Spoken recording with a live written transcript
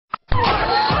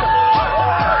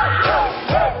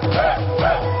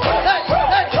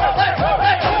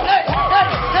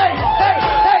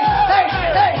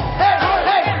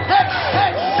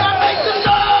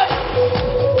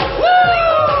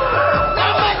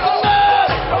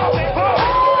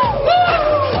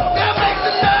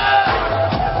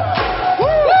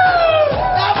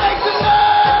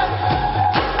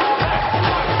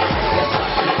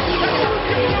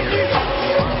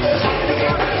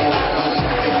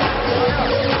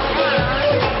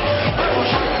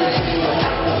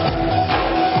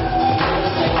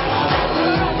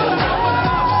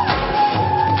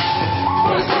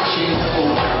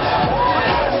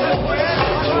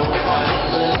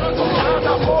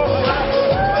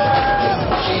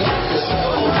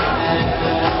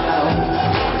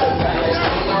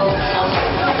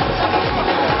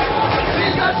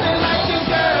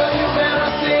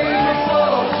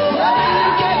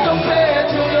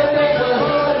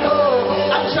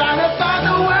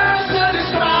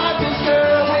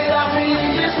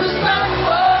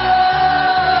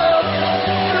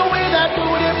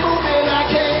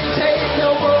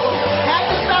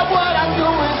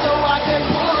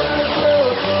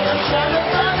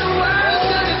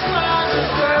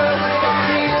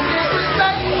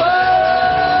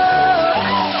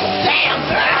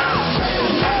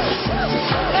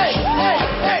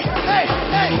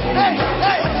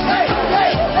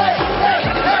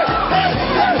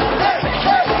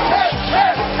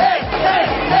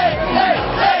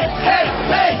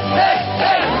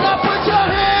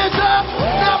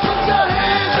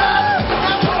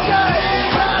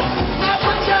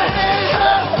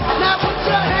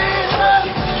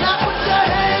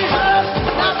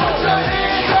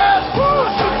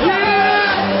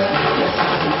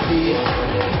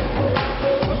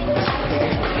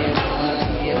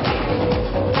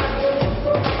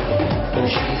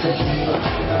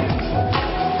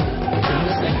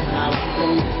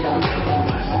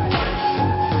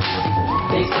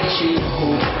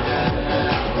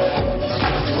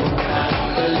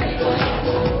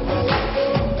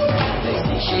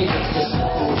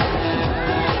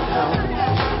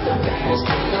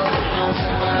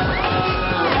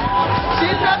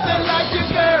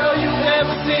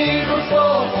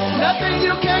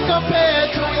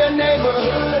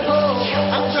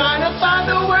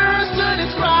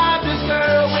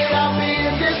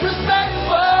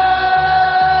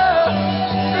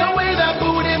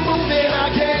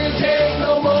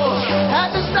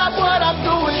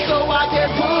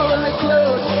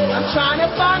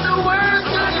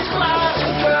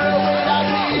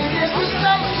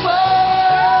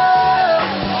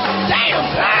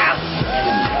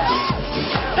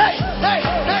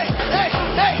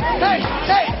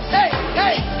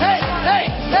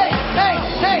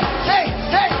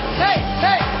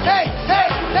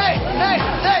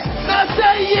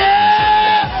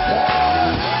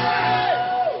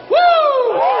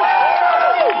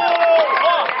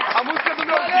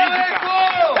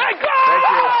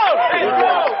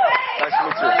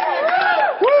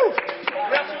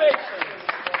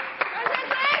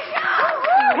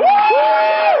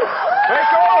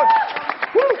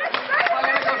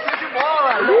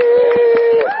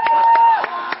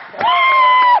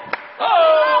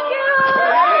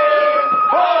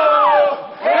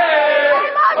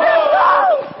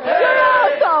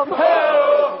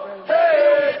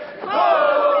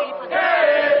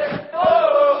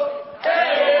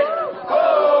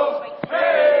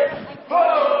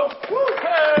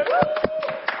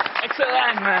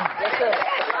man. Yes, sir.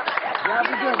 Y'all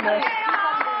be good, man.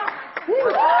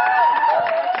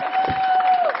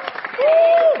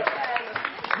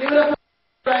 Give it up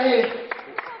right here.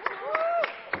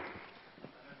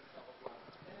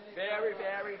 Very,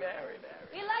 very, very, very.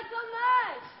 We like so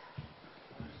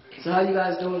much. So how you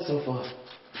guys doing so far?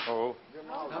 Oh,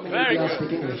 How many Very of y'all good.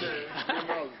 speak English?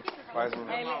 mais um.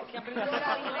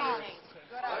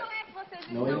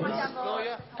 No English? No,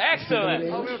 yeah. Excellent.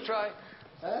 I will try.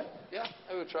 Huh? Yeah,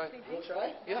 I will try. You'll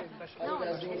try? Yeah. How you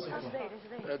guys doing so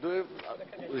far? Do it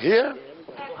here?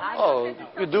 Oh,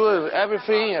 we do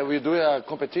everything. We do a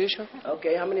competition.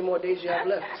 Okay, how many more days you have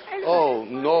left? Oh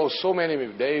no, so many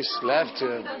days left.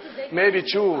 Maybe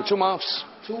 2 months.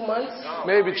 2 months?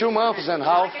 Maybe 2 months and a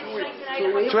half.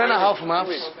 2 weeks? 2.5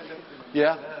 months.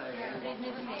 Yeah.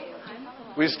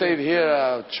 We stayed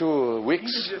here 2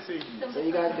 weeks. So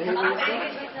you guys behaving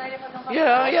yourself?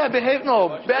 Yeah, behave.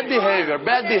 No, bad behavior.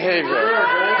 Bad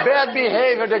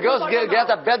behavior. The girls get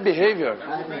a bad behavior.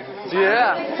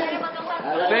 Yeah.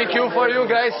 Thank you for you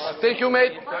guys. Thank you,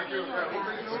 mate.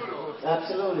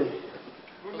 Absolutely.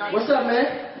 What's up,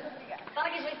 man?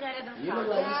 You look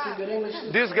like you speak good English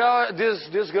too.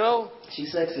 This girl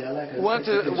She's sexy, I like her. wants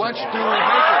Sexy to bitch. wants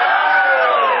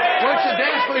to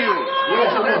dance for you. Yeah,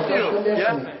 Wants to come on, dance to you. come dance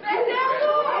Yeah. for me.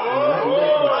 Yeah,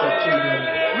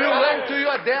 We'll learn to you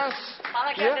a dance.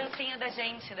 Fala que é a dancinha da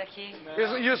gente daqui.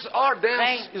 It's our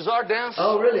dance. It's our dance.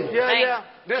 Oh, really? Yeah, Vem. yeah.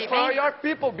 That's for Vem. your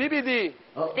people, BBB.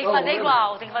 Oh, Tem que fazer really?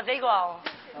 igual, tem que fazer igual.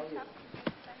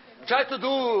 Try to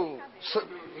do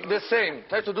the same.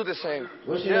 Try to do the same.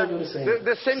 What's she Yeah. gonna do the same?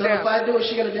 The same so dance. if I do it,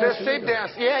 she gonna The dance for me? same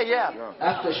dance. Yeah.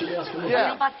 After she dance for me?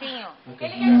 Yeah. Um passinho.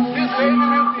 This lady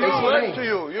will learn to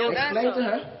you. You Explain to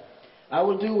her. I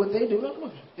will do what they do. No, come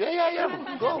on.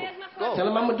 Yeah. Go. Tell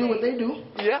them I'm gonna do what they do.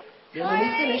 Yeah. Then when we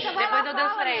finish, Depois eu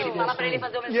danço pra ele. Fala pra ele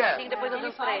fazer o mesmo Yeah. passinho, depois eu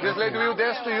danço pra This ele. lady will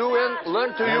dance to you and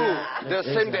learn to you the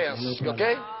same dance. No problem.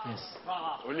 Okay? Yes.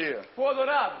 Olha. Pô,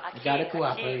 Dourado. You gotta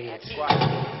cooperate. Aqui.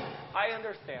 I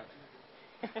understand.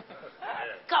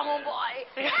 Come on, boy.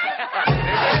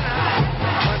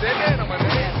 Mandei bem, não mandei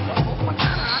bem.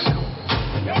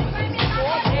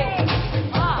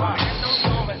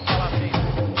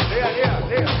 Leia.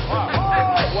 Ó.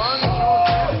 1, 2,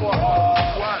 3, 4.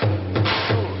 1,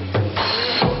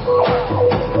 2,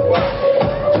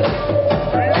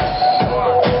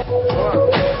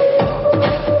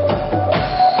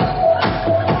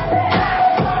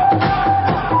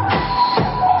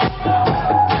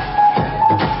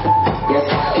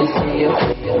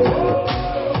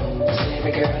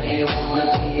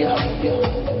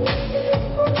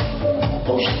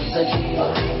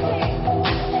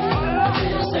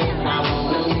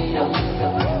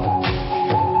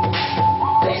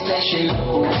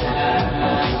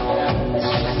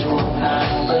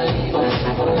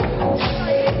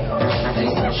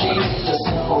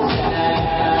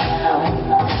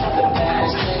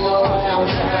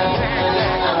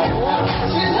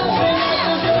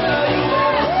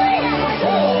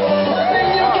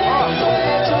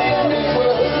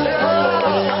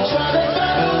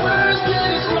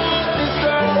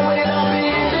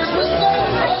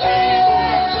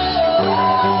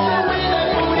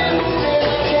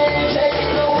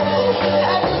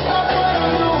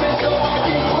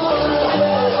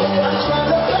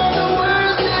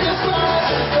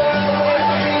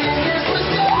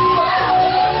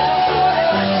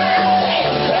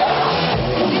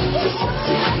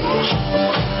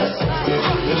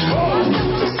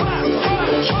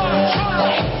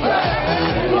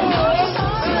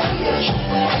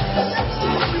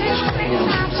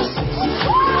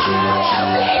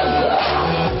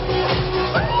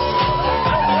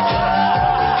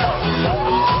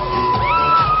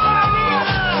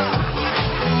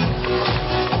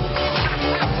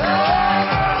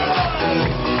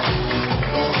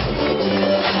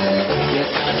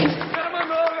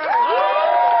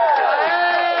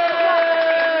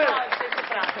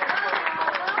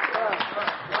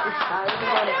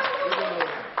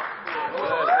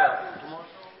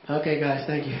 Okay, guys,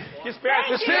 thank you. Que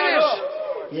esperto. It's finished.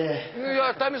 Yeah.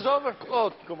 Your time is over.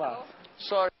 Oh,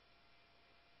 sorry.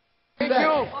 Thank back.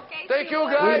 you. Thank you, We'll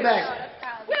be guys. back.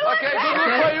 Okay, good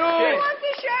for you.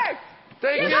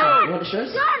 Thank you. You want the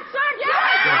shirts? Yeah.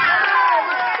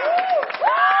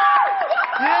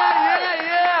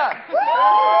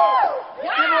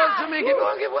 Give one to me. Give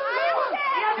one.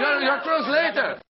 Your translator.